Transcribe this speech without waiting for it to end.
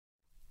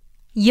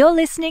You're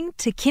listening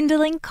to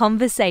Kindling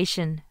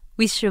Conversation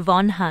with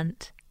Siobhan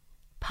Hunt,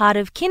 part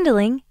of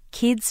Kindling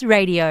Kids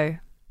Radio.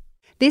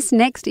 This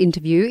next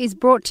interview is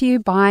brought to you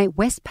by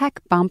Westpac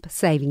Bump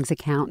Savings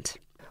Account.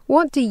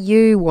 What do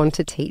you want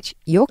to teach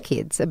your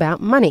kids about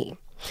money?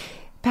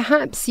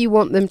 Perhaps you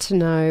want them to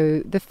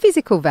know the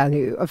physical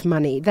value of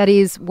money, that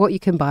is, what you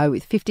can buy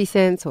with 50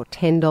 cents or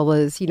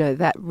 $10,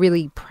 that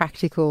really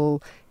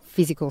practical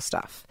physical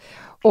stuff.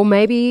 Or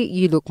maybe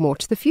you look more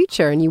to the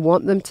future and you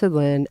want them to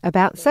learn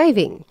about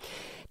saving.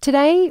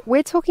 Today,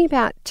 we're talking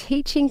about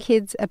teaching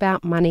kids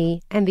about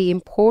money and the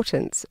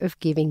importance of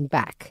giving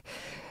back.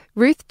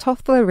 Ruth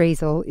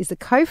Tothler-Riesel is the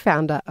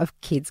co-founder of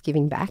Kids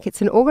Giving Back.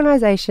 It's an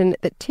organisation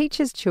that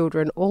teaches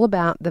children all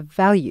about the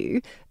value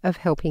of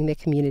helping their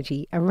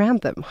community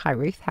around them. Hi,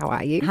 Ruth. How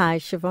are you? Hi,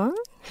 Siobhan.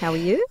 How are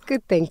you?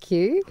 Good, thank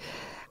you.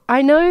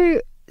 I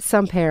know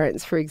some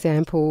parents, for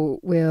example,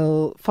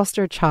 will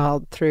foster a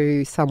child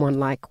through someone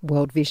like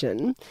World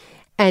Vision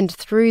and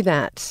through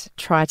that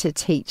try to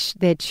teach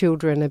their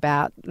children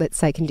about, let's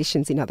say,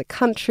 conditions in other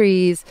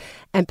countries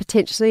and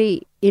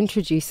potentially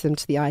introduce them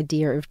to the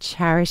idea of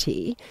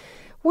charity.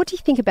 What do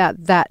you think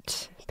about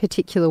that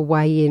particular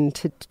way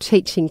into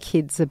teaching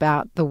kids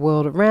about the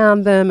world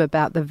around them,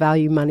 about the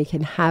value money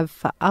can have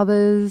for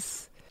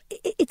others?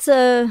 It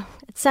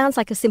sounds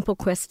like a simple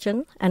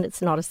question, and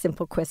it's not a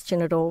simple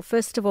question at all.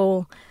 First of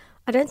all,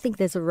 I don't think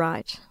there's a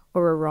right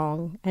or a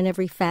wrong, and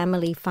every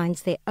family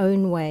finds their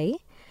own way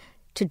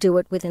to do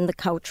it within the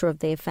culture of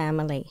their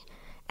family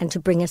and to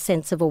bring a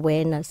sense of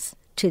awareness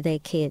to their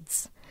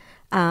kids.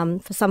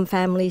 For some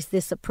families,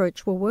 this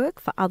approach will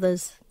work. For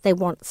others, they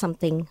want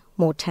something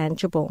more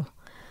tangible.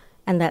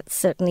 And that's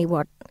certainly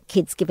what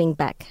Kids Giving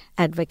Back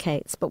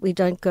advocates. But we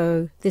don't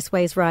go, this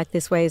way is right,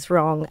 this way is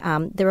wrong.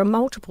 There are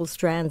multiple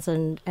strands,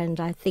 and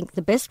I think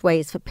the best way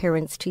is for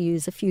parents to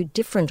use a few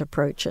different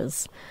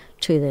approaches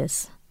to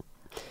this.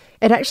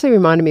 It actually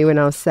reminded me when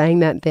I was saying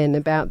that then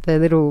about the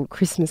little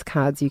Christmas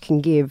cards you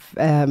can give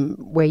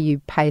where you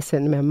pay a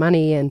certain amount of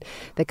money and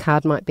the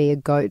card might be a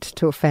goat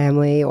to a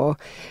family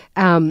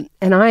and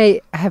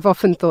I have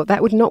often thought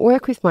that would not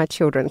work with my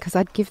children because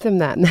I'd give them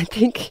that and I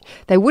think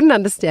they wouldn't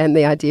understand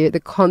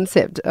the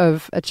concept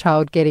of a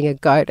child getting a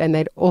goat, and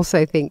they'd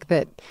also think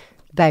that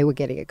they were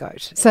getting a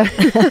goat. So,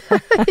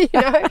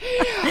 I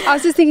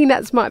was just thinking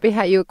that might be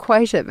how you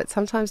equate it, but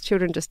sometimes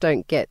children just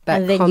don't get that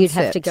concept. And then you'd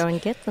have to go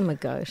and get them a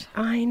goat.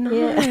 I know.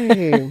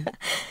 Yeah.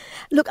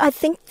 Look, I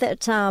think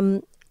that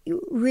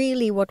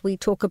really what we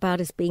talk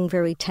about is being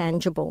very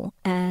tangible,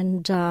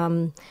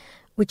 and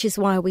which is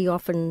why we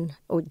often,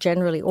 or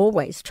generally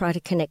always, try to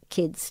connect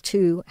kids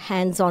to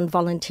hands-on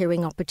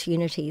volunteering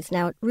opportunities.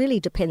 Now, it really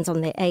depends on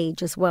their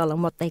age as well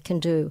and what they can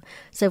do.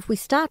 So if we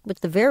start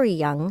with the very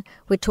young,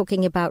 we're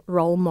talking about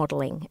role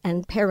modelling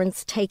and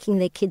parents taking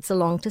their kids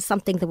along to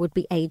something that would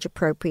be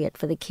age-appropriate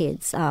for the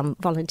kids,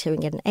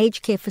 volunteering at an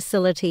aged care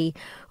facility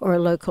or a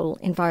local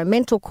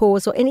environmental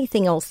cause or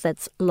anything else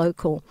that's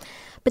local.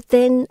 But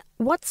then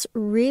what's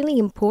really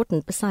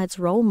important besides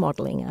role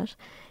modelling it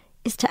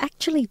is to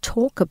actually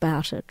talk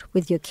about it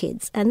with your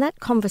kids. And that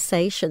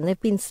conversation, there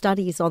have been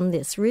studies on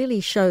this,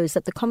 really shows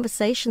that the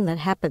conversation that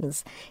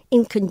happens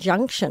in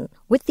conjunction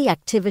with the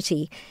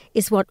activity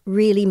is what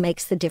really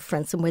makes the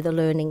difference and where the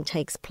learning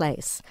takes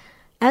place.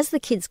 As the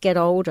kids get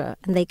older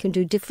and they can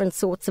do different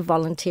sorts of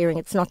volunteering,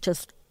 it's not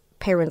just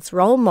parents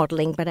role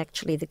modelling, but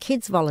actually the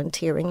kids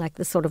volunteering, like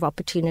the sort of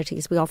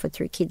opportunities we offer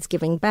through Kids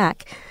Giving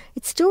Back,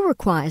 it still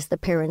requires the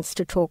parents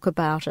to talk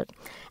about it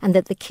and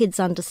that the kids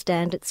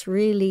understand it's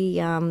really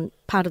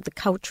part of the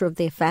culture of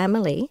their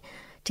family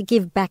to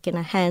give back in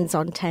a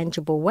hands-on,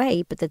 tangible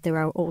way, but that there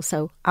are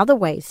also other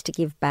ways to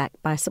give back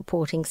by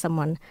supporting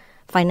someone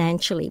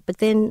financially. But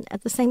then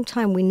at the same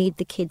time, we need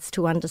the kids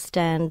to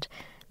understand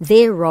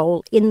their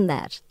role in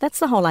that. That's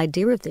the whole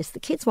idea of this.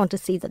 The kids want to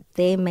see that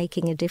they're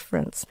making a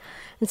difference.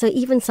 And so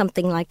even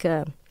something like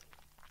a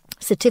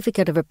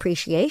certificate of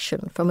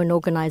appreciation from an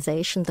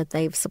organisation that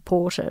they've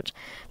supported,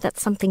 that's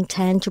something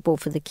tangible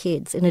for the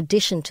kids, in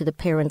addition to the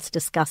parents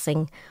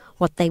discussing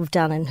what they've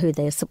done and who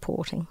they're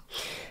supporting.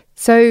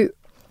 So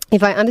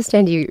if I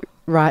understand you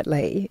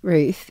rightly,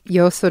 Ruth,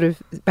 you're sort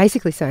of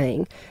basically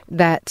saying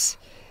that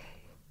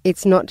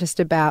it's not just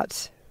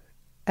about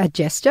a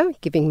gesture,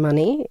 giving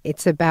money,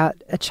 it's about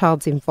a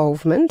child's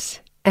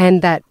involvement,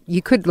 and that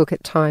you could look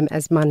at time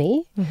as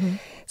money. Mm-hmm.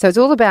 So it's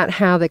all about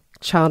how the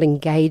child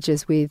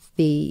engages with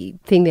the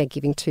thing they're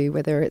giving to,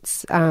 whether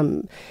it's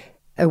a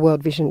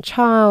World Vision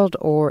child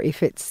or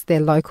if it's their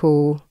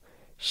local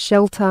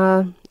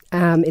shelter.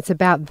 It's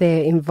about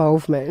their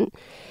involvement.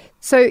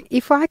 So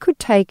if I could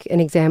take an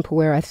example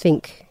where I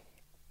think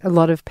a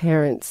lot of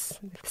parents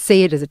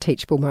see it as a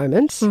teachable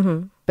moment,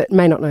 mm-hmm. but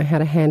may not know how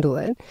to handle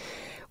it,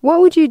 what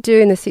would you do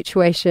in the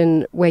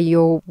situation where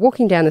you're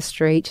walking down the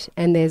street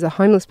and there's a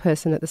homeless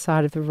person at the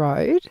side of the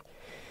road?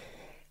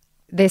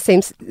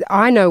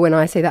 I know when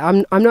I see that,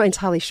 I'm not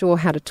entirely sure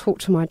how to talk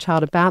to my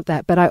child about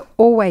that, but I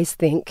always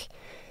think,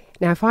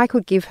 now if I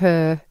could give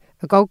her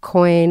a gold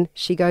coin,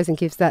 she goes and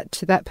gives that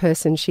to that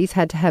person. She's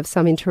had to have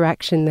some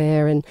interaction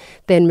there and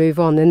then move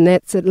on. And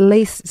that's at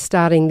least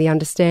starting the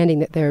understanding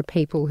that there are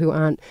people who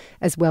aren't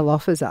as well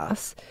off as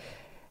us.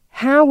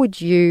 How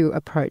would you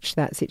approach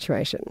that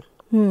situation?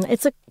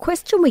 It's a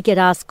question we get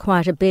asked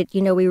quite a bit.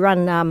 You know, we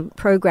run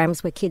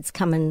programs where kids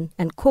come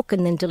and cook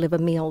and then deliver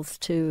meals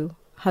to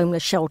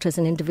homeless shelters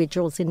and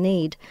individuals in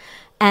need.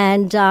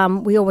 And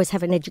we always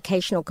have an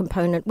educational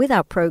component with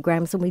our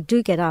programs, and we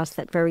do get asked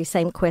that very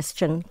same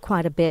question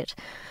quite a bit.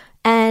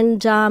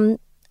 And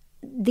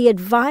the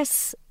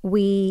advice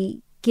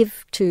we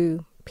give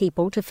to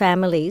people, to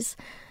families,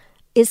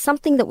 is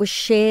something that was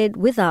shared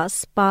with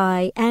us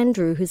by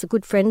Andrew, who's a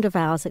good friend of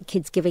ours at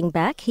Kids Giving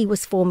Back. He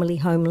was formerly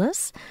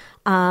homeless,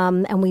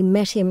 and we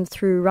met him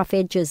through Rough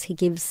Edges. He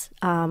gives,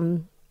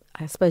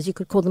 I suppose you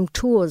could call them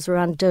tours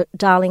around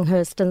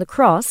Darlinghurst and the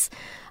Cross,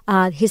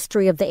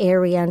 history of the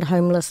area and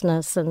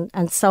homelessness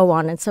and so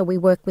on. And so we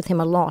work with him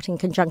a lot in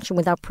conjunction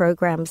with our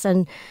programs.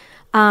 And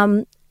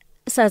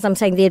so as I'm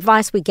saying, the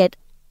advice we get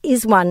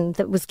is one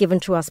that was given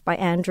to us by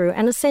Andrew.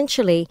 And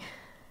essentially,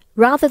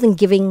 rather than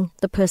giving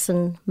the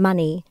person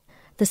money,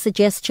 the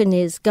suggestion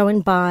is go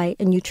and buy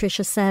a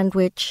nutritious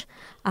sandwich,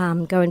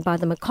 go and buy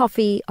them a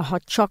coffee, a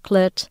hot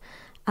chocolate,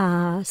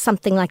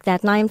 something like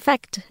that. And I, in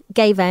fact,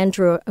 gave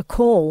Andrew a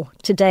call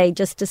today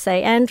just to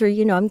say, Andrew,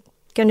 you know, I'm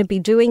going to be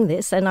doing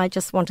this and I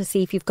just want to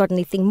see if you've got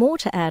anything more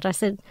to add. I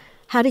said,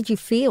 how did you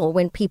feel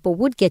when people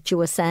would get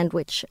you a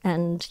sandwich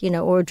and, you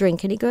know, or a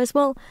drink? And he goes,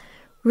 well,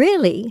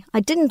 really,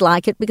 I didn't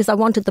like it because I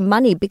wanted the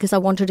money because I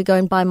wanted to go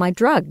and buy my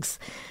drugs.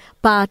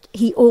 But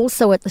he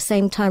also at the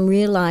same time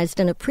realised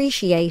and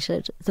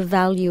appreciated the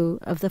value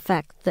of the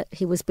fact that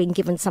he was being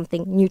given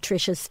something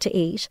nutritious to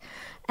eat.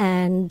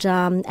 And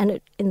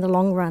it, in the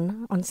long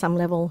run, on some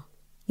level,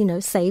 you know,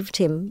 saved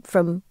him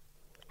from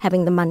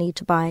having the money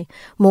to buy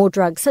more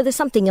drugs. So there's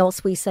something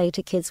else we say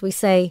to kids. We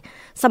say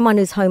someone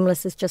who's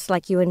homeless is just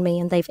like you and me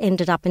and they've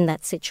ended up in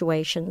that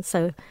situation.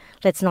 So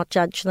let's not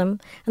judge them.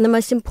 And the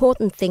most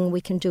important thing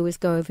we can do is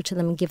go over to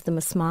them and give them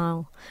a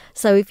smile.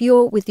 So if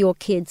you're with your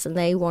kids and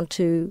they want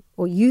to,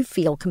 or you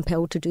feel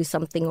compelled to do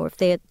something, or if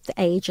they're at the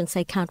age and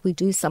say, can't we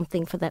do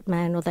something for that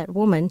man or that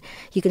woman,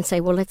 you can say,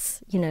 well,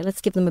 let's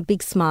give them a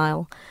big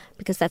smile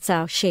because that's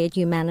our shared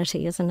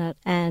humanity, isn't it?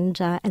 And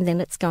then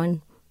let's go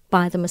and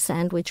buy them a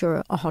sandwich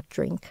or a hot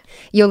drink.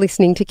 You're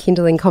listening to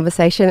Kindling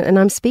Conversation, and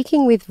I'm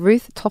speaking with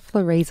Ruth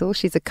Toffler-Riesel.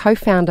 She's a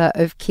co-founder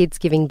of Kids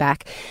Giving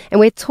Back, and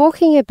we're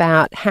talking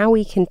about how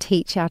we can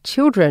teach our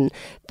children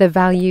the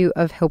value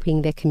of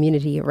helping their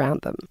community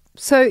around them.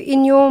 So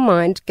in your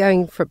mind,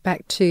 going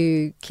back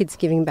to Kids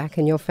Giving Back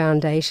and your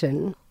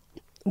foundation,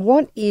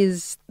 what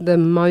is the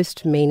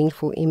most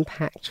meaningful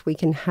impact we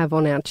can have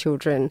on our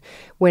children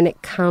when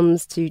it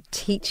comes to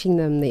teaching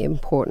them the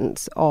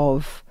importance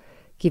of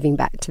giving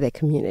back to their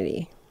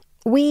community?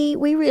 We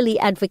really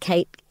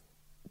advocate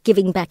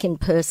giving back in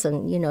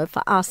person. You know,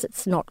 for us,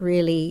 it's not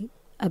really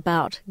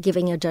about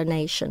giving a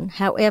donation.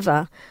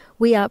 However,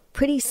 we are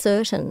pretty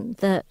certain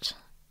that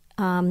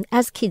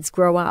as kids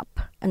grow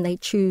up and they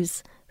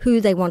choose who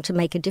they want to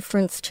make a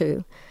difference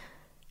to,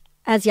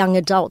 as young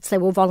adults, they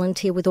will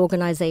volunteer with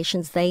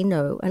organisations they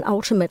know, and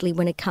ultimately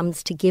when it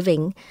comes to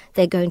giving,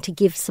 they're going to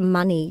give some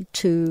money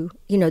to,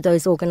 you know,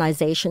 those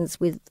organisations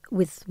with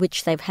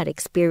which they've had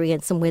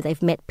experience and where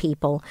they've met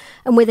people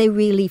and where they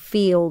really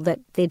feel that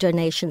their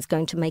donation's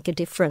going to make a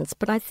difference.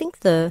 But I think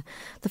the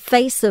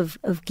face of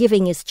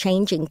giving is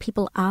changing.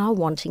 People are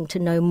wanting to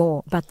know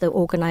more about the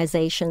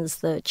organisations,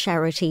 the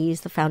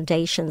charities, the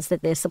foundations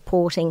that they're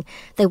supporting.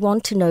 They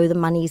want to know the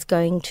money's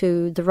going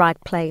to the right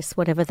place,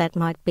 whatever that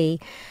might be.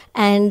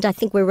 And I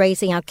think we're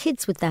raising our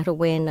kids with that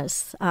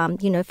awareness.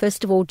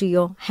 First of all, do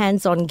your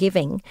hands-on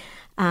giving,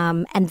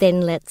 and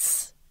then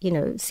let's,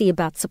 see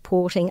about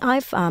supporting.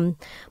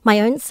 My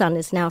own son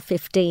is now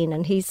 15,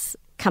 and he's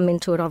come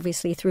into it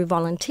obviously through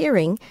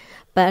volunteering.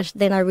 But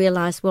then I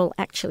realised, well,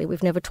 actually,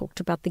 we've never talked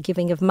about the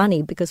giving of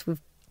money because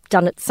we've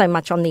done it so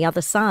much on the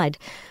other side.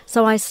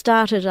 So I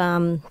started,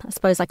 I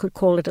suppose I could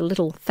call it a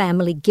little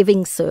family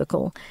giving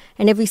circle.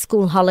 And every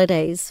school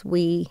holidays,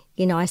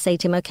 I say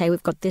to him, okay,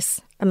 we've got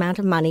this amount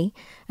of money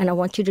and I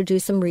want you to do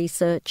some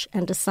research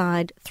and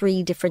decide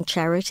 3 different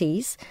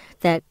charities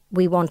that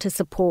we want to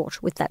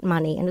support with that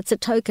money. And it's a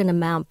token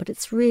amount, but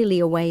it's really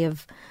a way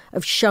of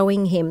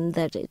showing him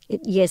that,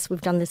 yes,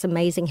 we've done this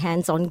amazing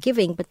hands-on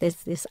giving, but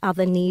there's this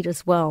other need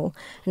as well.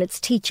 And it's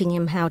teaching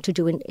him how to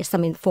do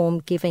some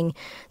informed giving.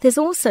 There's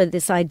also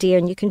this idea,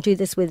 and you can do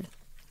this with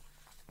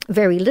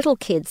very little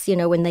kids,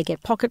 when they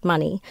get pocket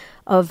money,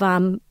 of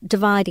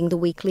dividing the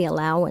weekly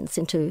allowance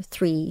into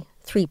three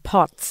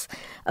pots.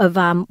 Of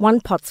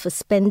one pot's for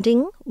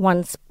spending,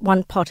 one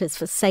pot is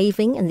for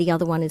saving, and the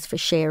other one is for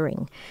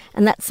sharing.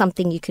 And that's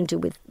something you can do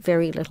with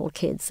very little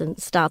kids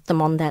and start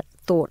them on that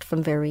thought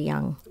from very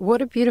young.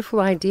 What a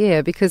beautiful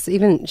idea, because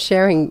even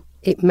sharing,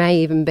 it may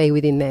even be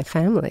within their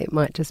family. It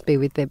might just be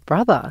with their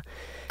brother.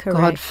 Correct.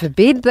 God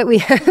forbid that we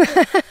have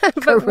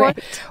but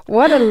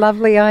what a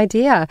lovely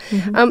idea.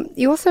 Mm-hmm.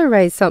 You also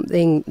raised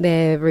something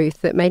there,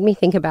 Ruth, that made me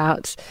think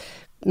about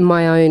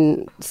my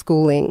own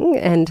schooling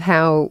and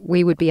how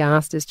we would be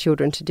asked as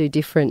children to do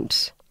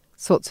different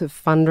sorts of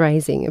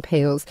fundraising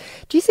appeals,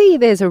 do you see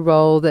there's a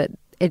role that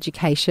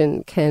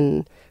education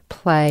can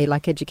play,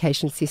 like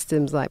education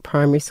systems like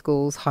primary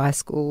schools, high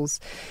schools,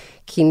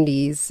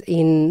 kindies,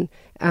 in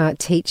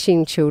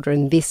teaching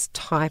children this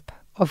type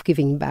of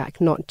giving back,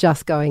 not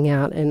just going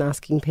out and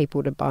asking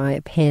people to buy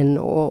a pen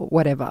or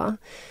whatever?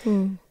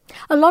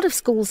 A lot of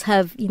schools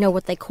have,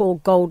 what they call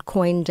gold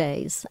coin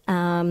days,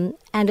 and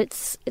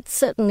it's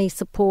certainly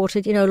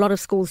supported. A lot of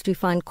schools do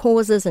find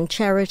causes and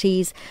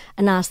charities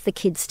and ask the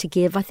kids to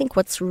give. I think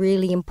what's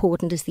really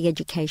important is the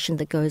education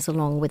that goes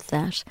along with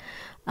that.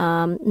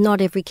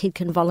 Not every kid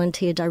can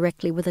volunteer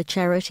directly with a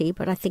charity,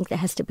 but I think there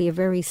has to be a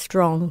very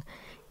strong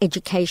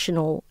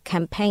educational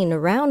campaign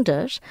around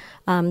it,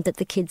 that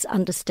the kids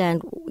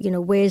understand,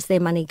 where's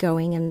their money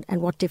going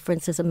and what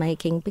differences are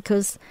making.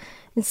 Because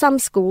in some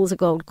schools, a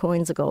gold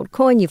coin's a gold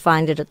coin. You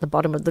find it at the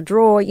bottom of the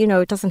drawer.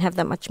 It doesn't have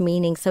that much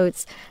meaning. So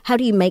it's how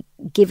do you make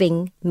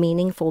giving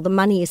meaningful? The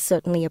money is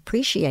certainly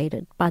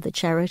appreciated by the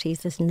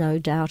charities. There's no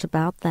doubt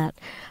about that.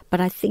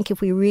 But I think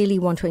if we really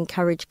want to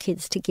encourage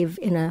kids to give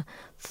in a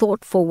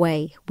thoughtful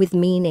way with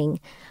meaning,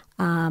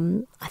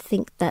 I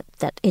think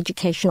that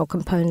educational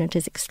component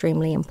is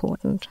extremely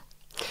important.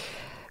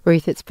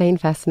 Ruth, it's been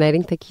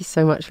fascinating. Thank you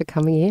so much for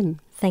coming in.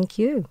 Thank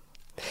you.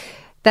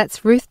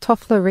 That's Ruth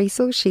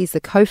Toffler-Riesel. She's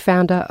the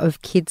co-founder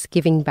of Kids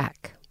Giving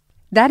Back.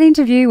 That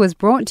interview was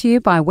brought to you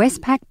by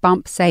Westpac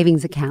Bump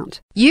Savings Account.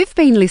 You've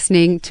been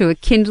listening to a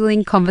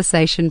Kindling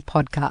Conversation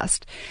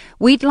podcast.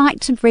 We'd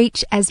like to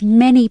reach as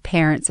many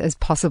parents as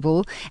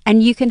possible,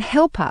 and you can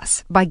help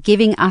us by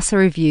giving us a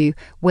review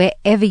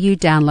wherever you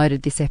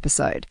downloaded this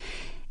episode.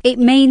 It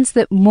means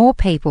that more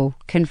people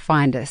can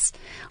find us.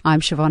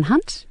 I'm Siobhan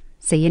Hunt.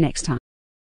 See you next time.